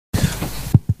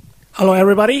Hello,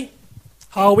 everybody.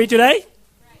 How are we today?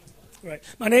 Right.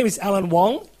 My name is Alan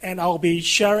Wong, and I'll be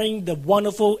sharing the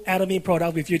wonderful Atomy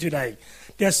product with you today.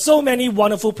 There are so many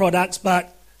wonderful products,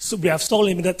 but we have so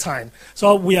limited time.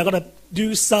 So we are going to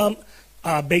do some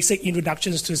basic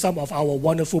introductions to some of our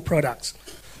wonderful products.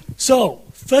 So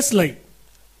firstly,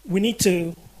 we need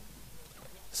to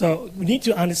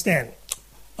understand.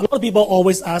 A lot of people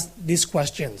always ask these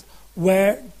questions.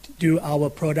 Where do our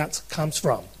products come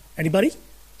from? Anybody?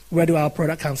 Where do our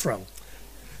product come from?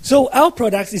 So our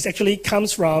product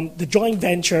comes from the joint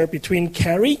venture between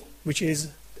KERI, which is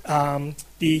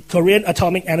the Korean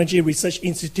Atomic Energy Research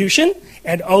Institution,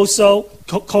 and also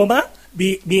KOMA,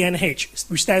 BNH,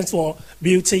 which stands for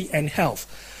Beauty and Health.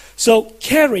 So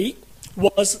KERI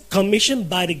was commissioned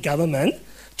by the government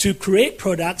to create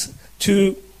products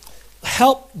to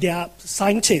help their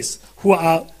scientists who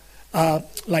are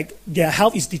their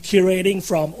health is deteriorating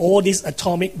from all this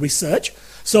atomic research.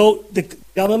 So the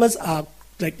governments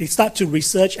they start to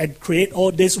research and create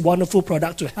all this wonderful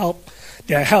product to help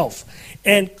their health.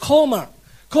 And KOMA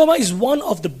is one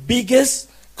of the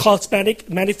biggest cosmetic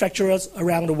manufacturers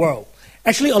around the world.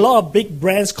 Actually, a lot of big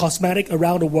brands cosmetic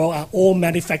around the world are all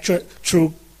manufactured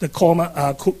through the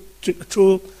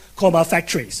through KOMA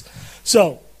factories.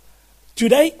 So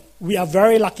today we are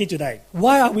very lucky today.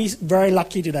 Why are we very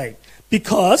lucky today?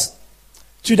 Because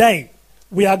today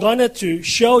we are going to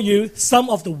show you some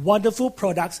of the wonderful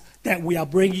products that we are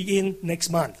bringing in next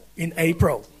month, in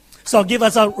April. So give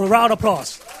us a round of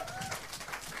applause.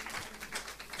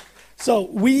 So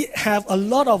we have a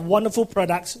lot of wonderful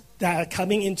products that are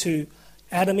coming into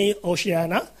Atomy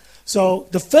Oceania. So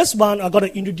the first one I'm going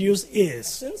to introduce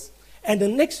is, and the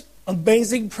next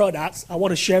amazing products I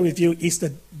want to share with you is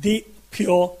the Deep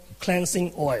Pure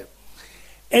Cleansing Oil.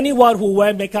 Anyone who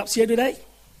wear makeups here today?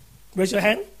 Raise your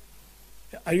hand.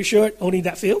 Are you sure only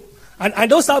that few? I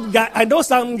know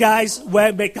some guys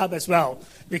wear makeup as well,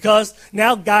 because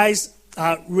now guys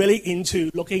are really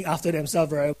into looking after themselves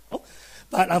very well.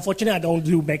 But unfortunately, I don't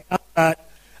do makeup, but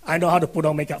I know how to put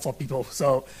on makeup for people.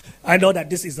 So I know that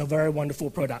this is a very wonderful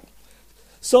product.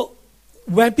 So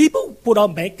when people put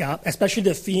on makeup, especially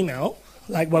the female,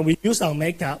 like when we use our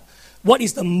makeup, what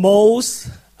is the most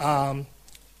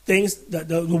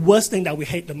the worst thing that we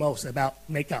hate the most about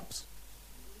makeups?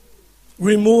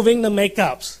 Removing the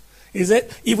makeups. Is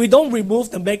it? If we don't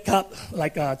remove the makeup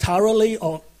thoroughly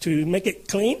or to make it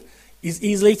clean, it's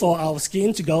easily for our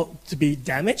skin to be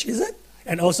damaged, is it?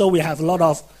 And also we have a lot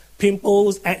of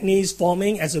pimples, acne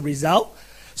forming as a result.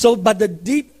 So, but the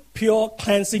Deep Pure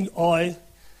Cleansing Oil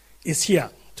is here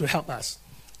to help us.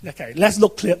 Okay, let's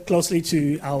look closely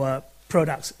to our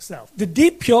products itself. The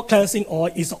Deep Pure Cleansing Oil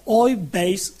is an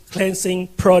oil-based cleansing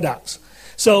product.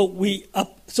 So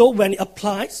when it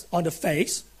applies on the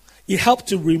face, it helps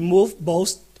to remove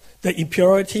both the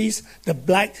impurities, the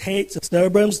blackheads, the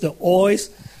serbums, the oils,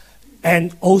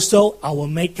 and also our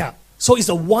makeup. So it's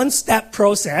a one-step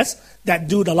process that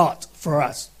do a lot for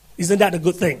us. Isn't that a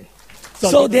good thing?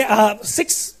 So there are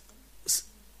 6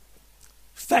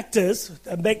 factors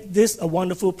that make this a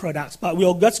wonderful product, but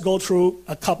we'll just go through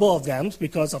a couple of them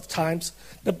because of times.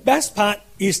 The best part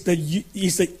is the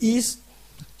ease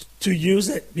to use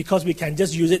it, because we can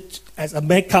just use it as a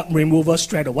makeup remover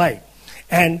straight away.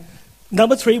 And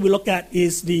number 3 we look at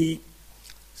is the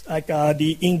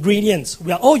ingredients.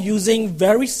 We are all using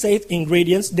very safe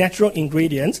ingredients, natural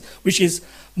ingredients, which is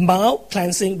mild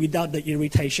cleansing without the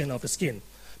irritation of the skin.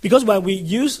 Because when we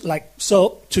use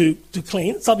soap to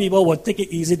clean, some people will take it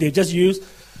easy. They just use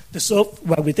the soap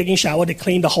when we're taking a shower. They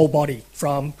clean the whole body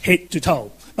from head to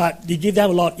toe. But they give them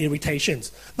a lot of irritations.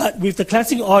 But with the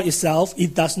cleansing oil itself,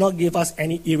 it does not give us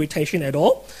any irritation at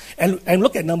all. And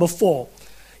look at number 4.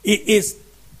 It is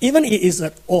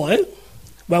an oil.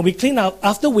 When we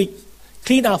after we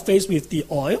clean our face with the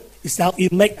oil itself,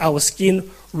 it makes our skin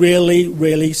really,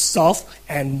 really soft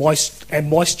and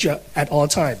moisture at all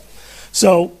times.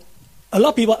 So a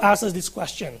lot of people ask us this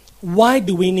question: why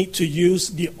do we need to use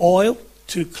the oil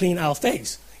to clean our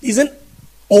face? Isn't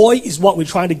oil is what we're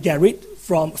trying to get rid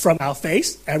from our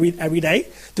face every day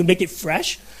to make it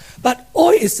fresh? But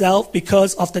oil itself,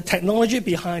 because of the technology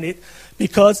behind it,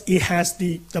 because it has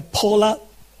the polar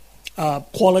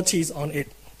qualities on it.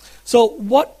 So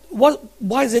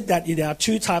why is it that there are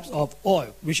 2 types of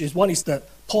oil? One is the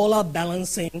polar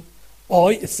balancing oil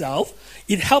itself.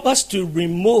 It helps us to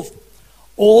remove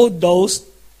all those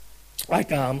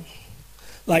dirt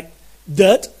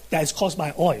that is caused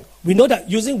by oil. We know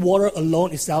that using water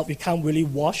alone itself, we can't really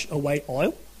wash away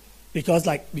oil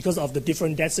because of the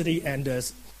different density and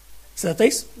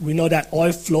surface. We know that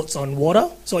oil floats on water,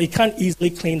 so it can't easily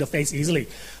clean the face easily.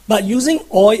 But using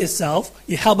oil itself,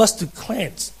 it helps us to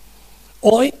cleanse.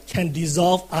 Oil can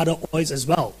dissolve other oils as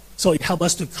well, so it helps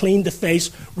us to clean the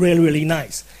face really, really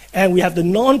nice. And we have the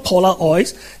non-polar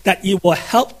oils that it will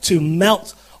help to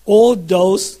melt all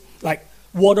those like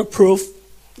waterproof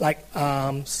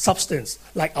substance,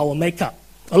 like our makeup.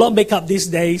 A lot of makeup these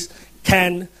days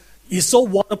is so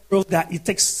waterproof that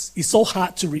it's so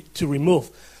hard to remove.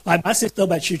 Like my sister,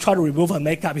 when she tried to remove her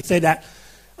makeup, she said that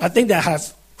I think that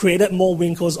has created more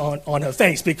wrinkles on her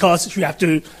face because she have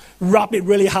to rub it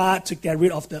really hard to get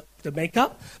rid of the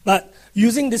makeup. But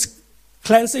using this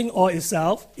cleansing oil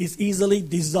itself is easily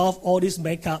dissolve all this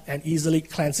makeup and easily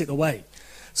cleanse it away.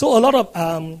 So a lot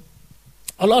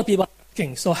of people are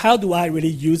asking, so how do I really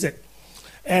use it?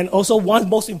 And also one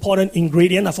most important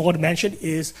ingredient I forgot to mention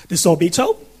is the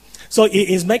sorbitol. So it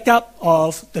is made up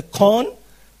of the corn,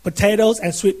 potatoes,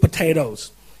 and sweet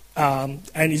potatoes. And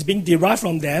it's being derived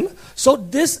from them. So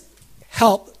this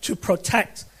helps to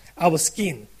protect our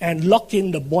skin and lock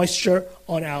in the moisture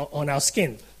on our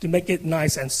skin to make it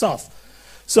nice and soft.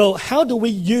 So how do we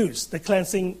use the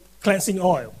cleansing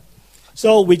oil?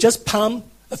 So we just pump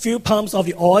a few pumps of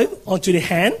the oil onto the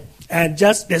hand, and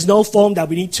there's no foam that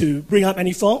we need to bring up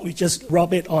any foam. We just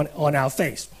rub it on our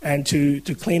face and to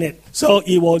clean it. So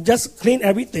it will just clean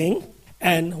everything.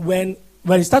 And when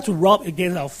it starts to rub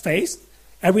against our face,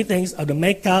 everything, the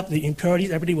makeup, the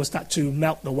impurities, everything will start to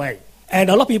melt away. And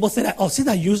a lot of people say that, since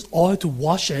I use oil to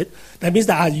wash it, that means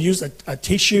that I use a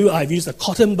tissue, I've used a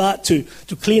cotton bud to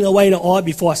clean away the oil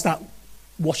before I start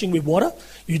washing with water.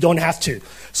 You don't have to.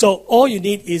 So all you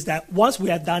need is that once we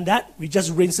have done that, we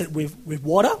just rinse it with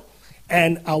water,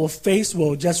 and our face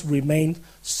will just remain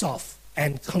soft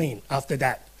and clean after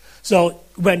that. So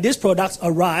when these products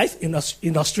arrive in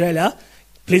Australia,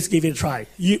 please give it a try.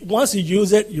 Once you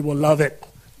use it, you will love it.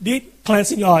 The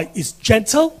cleansing oil is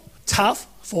gentle, tough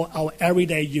for our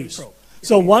everyday use.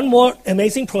 So one more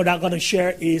amazing product I'm going to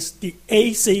share is the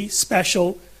AC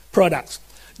Special products.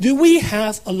 Do we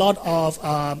have a lot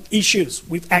of issues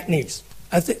with acne?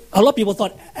 I think a lot of people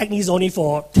thought acne is only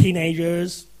for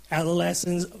teenagers,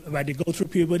 adolescents, when they go through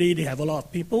puberty, they have a lot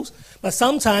of pimples. But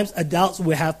sometimes adults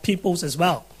will have pimples as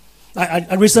well.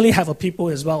 I recently have a pimple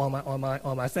as well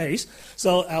on my face,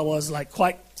 so I was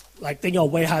quite thinking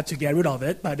of way hard to get rid of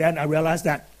it. But then I realized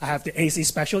that I have the AC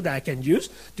Special that I can use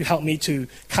to help me to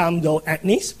calm those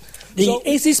acne. The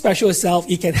AC Special itself,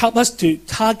 it can help us to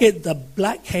target the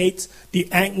blackheads,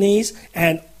 the acne,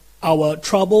 and our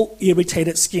trouble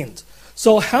irritated skin.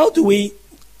 So how do we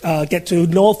get to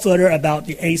know further about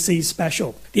the AC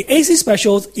Special? The AC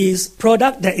Special is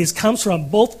product that comes from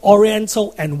both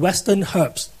Oriental and Western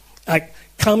herbs,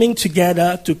 coming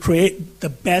together to create the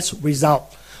best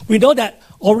result. We know that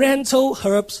Oriental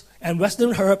herbs and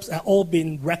Western herbs are all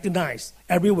been recognized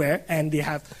everywhere, and they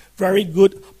have very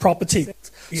good properties.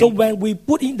 So when we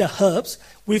put in the herbs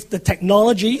with the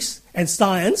technologies and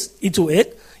science into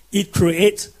it, it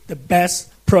creates the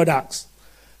best products.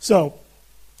 So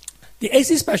the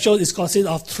AC Special is consisted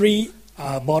of three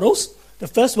models. The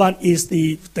first one is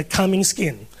the calming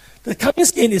skin. The calming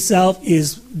skin itself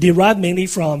is derived mainly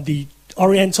from the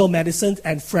Oriental medicine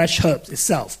and fresh herbs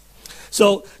itself.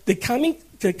 So the calming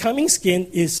skin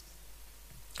is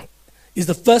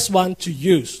the first one to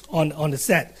use on the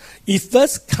set. It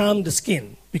first calms the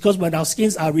skin, because when our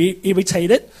skins are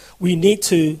irritated, we need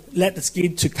to let the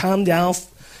skin to calm down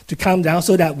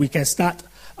so that we can start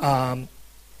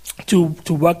to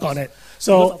work on it.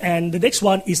 So, and the next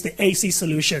one is the AC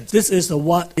solution. This is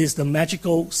what is the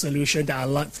magical solution that I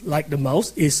like the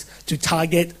most, is to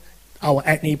target our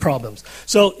acne problems.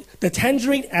 So the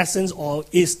tangerine essence oil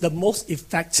is the most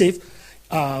effective,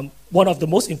 one of the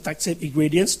most effective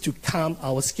ingredients to calm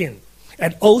our skin.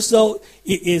 And also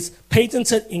it is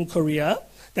patented in Korea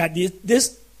that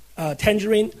this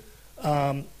tangerine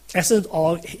essence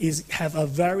oil have a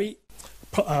very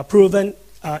proven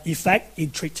effect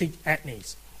in treating acne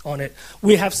on it.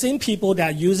 We have seen people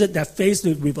that use it that faced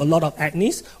with a lot of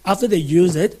acne. After they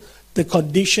use it, the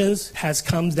conditions has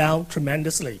come down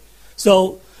tremendously.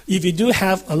 So if you do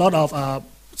have a lot of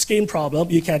skin problem,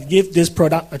 you can give this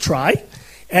product a try.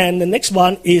 And the next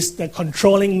one is the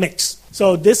controlling mix.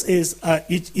 So this is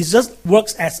it just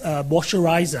works as a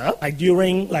moisturizer,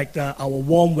 during our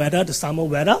warm weather, the summer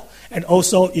weather, and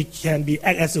also it can be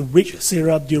act as a rich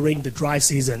syrup during the dry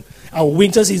season. Our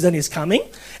winter season is coming,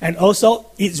 and also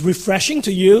it's refreshing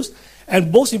to use,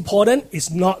 and most important,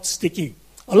 it's not sticky.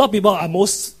 A lot of people are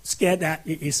most scared that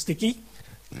it is sticky,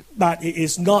 but it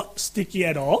is not sticky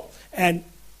at all, and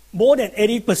more than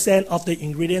 80% of the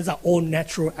ingredients are all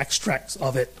natural extracts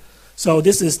of it. So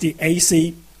this is the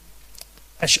AC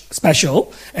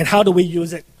special. And how do we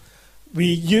use it? We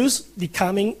use the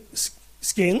calming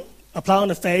skin, apply on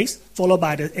the face, followed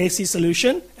by the AC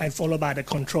solution, and followed by the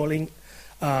controlling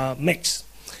mix.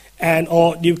 And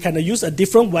or you can use a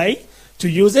different way to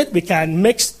use it. We can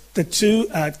mix the two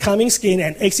calming skin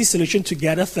and AC solution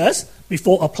together first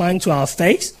before applying to our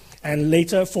face, and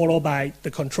later followed by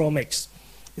the control mix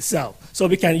itself. So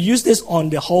we can use this on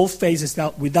the whole face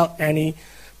itself without any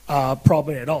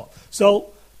problem at all.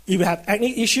 So if you have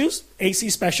any issues, AC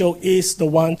Special is the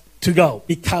one to go.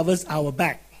 It covers our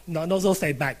back. Not also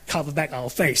say back, cover back our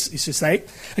face, you should say.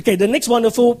 Okay, the next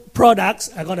wonderful product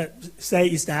I'm going to say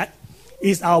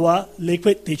is our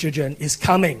liquid detergent is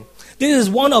coming. This is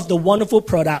one of the wonderful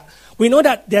products. We know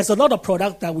that there's a lot of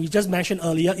product that we just mentioned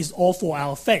earlier is all for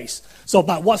our face. So,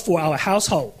 but what for our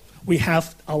household? We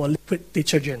have our liquid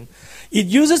detergent. It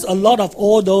uses a lot of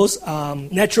all those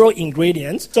natural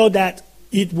ingredients so that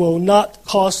it will not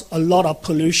cause a lot of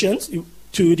pollution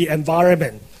to the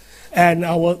environment. And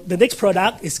the next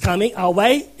product is coming our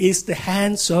way is the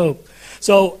hand soap.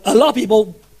 So a lot of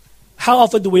people, how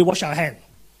often do we wash our hands?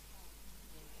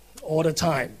 All the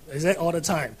time. Is it all the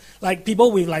time? Like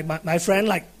people with like my friend,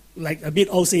 like a bit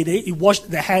OCD, he wash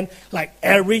the hand like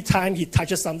every time he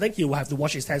touches something, he will have to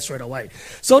wash his hands straight away.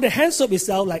 So the hand soap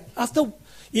itself, like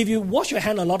if you wash your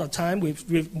hand a lot of time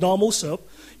with normal soap,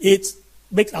 it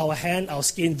makes our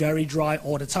skin very dry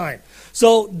all the time.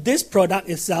 So this product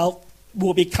itself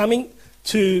will be coming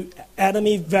to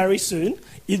Atomy very soon.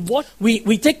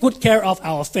 We take good care of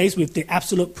our face with the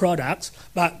absolute products,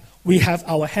 but we have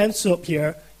our hand soap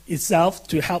here itself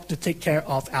to help to take care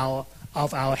of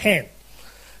our hand.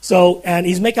 So, and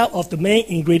it's made up of the main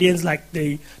ingredients like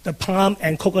the palm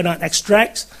and coconut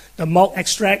extracts, the malt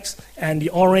extracts, and the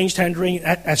orange tangerine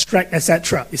extract,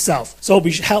 etc. itself. So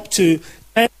we should help to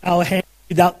cleanse our hand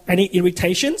without any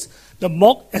irritations. The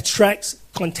malt extracts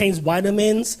contains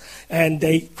vitamins, and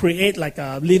they create like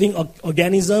living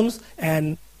organisms,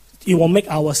 and it will make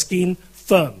our skin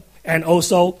firm and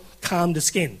also calm the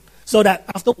skin. So that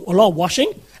after a lot of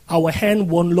washing, our hand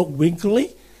won't look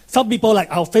wrinkly. Some people, like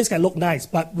our face can look nice,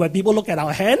 but when people look at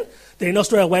our hand, they know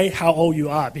straight away how old you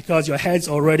are because your hand's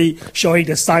already showing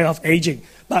the sign of aging.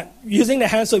 But using the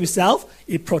hand soap itself,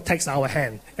 it protects our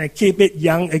hand and keep it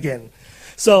young again.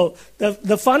 So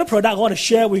the final product I want to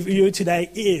share with you today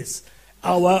is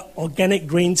our organic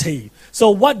green tea.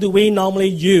 So what do we normally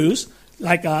use?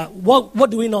 Like what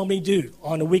do we normally do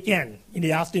on the weekend in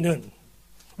the afternoon?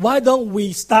 Why don't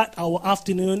we start our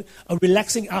afternoon, a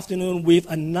relaxing afternoon, with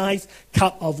a nice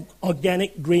cup of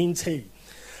organic green tea?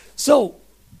 So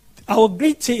our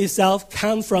green tea itself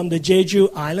comes from the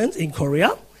Jeju Islands in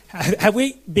Korea. Have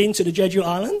we been to the Jeju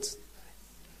Islands?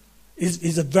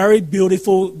 It's a very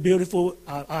beautiful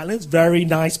island, very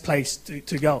nice place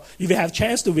to go. If you have a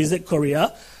chance to visit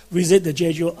Korea, visit the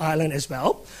Jeju Island as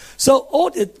well. So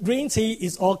all the green tea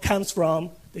all comes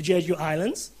from the Jeju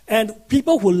Islands. And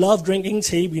people who love drinking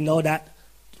tea, we know that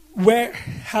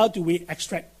how do we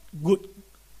extract good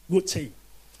tea?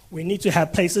 We need to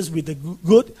have places with a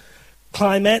good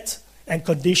climate and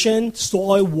condition,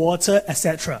 soil, water,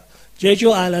 etc.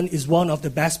 Jeju Island is one of the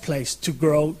best places to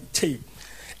grow tea.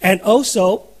 And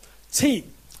also, tea.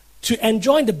 To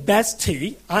enjoy the best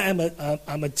tea, I'm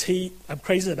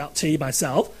crazy about tea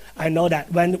myself. I know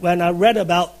that when I read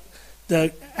about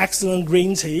the excellent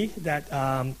green tea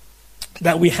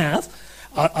that we have,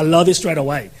 I love it straight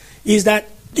away, is that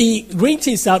the green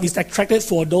tea itself is extracted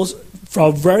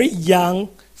from very young,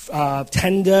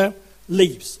 tender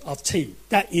leaves of tea.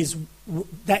 That is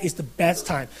the best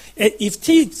time. If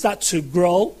tea starts to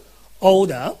grow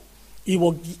older, it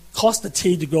will cause the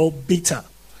tea to go bitter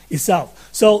itself.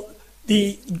 So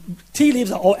the tea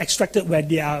leaves are all extracted when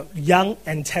they are young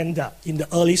and tender in the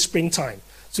early springtime,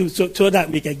 so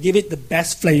that we can give it the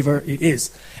best flavor it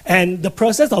is. And the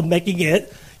process of making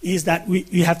it is that we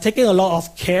have taken a lot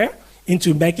of care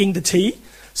into making the tea.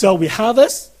 So we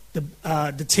harvest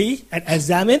the tea and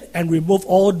examine and remove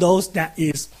all those that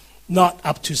is not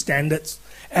up to standards,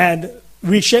 and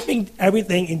reshaping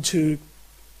everything into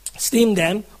steam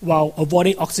them while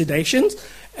avoiding oxidations,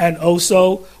 and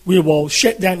also we will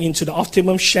shape them into the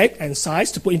optimum shape and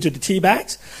size to put into the tea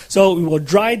bags. So we will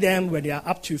dry them when they are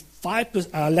up to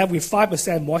left with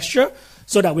 5% moisture,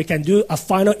 so that we can do a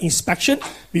final inspection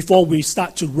before we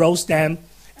start to roast them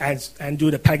and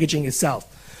do the packaging itself.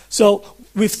 So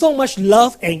with so much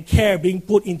love and care being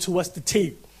put into us the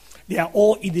tea, they are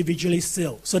all individually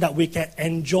sealed so that we can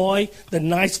enjoy the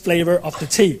nice flavor of the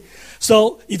tea.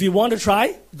 So if you want to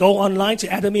try, go online to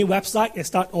Atomy website and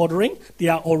start ordering. They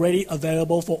are already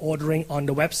available for ordering on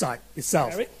the website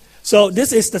itself. So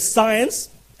this is the science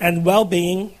and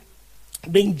well-being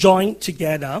being joined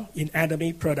together in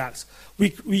Atomy products.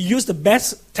 We use the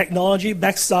best technology,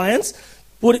 best science,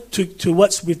 put it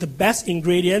towards with the best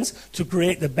ingredients to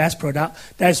create the best product.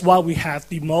 That's why we have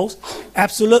the most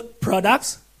absolute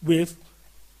products with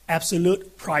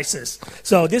absolute prices.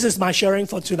 So this is my sharing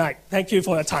for tonight. Thank you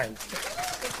for your time.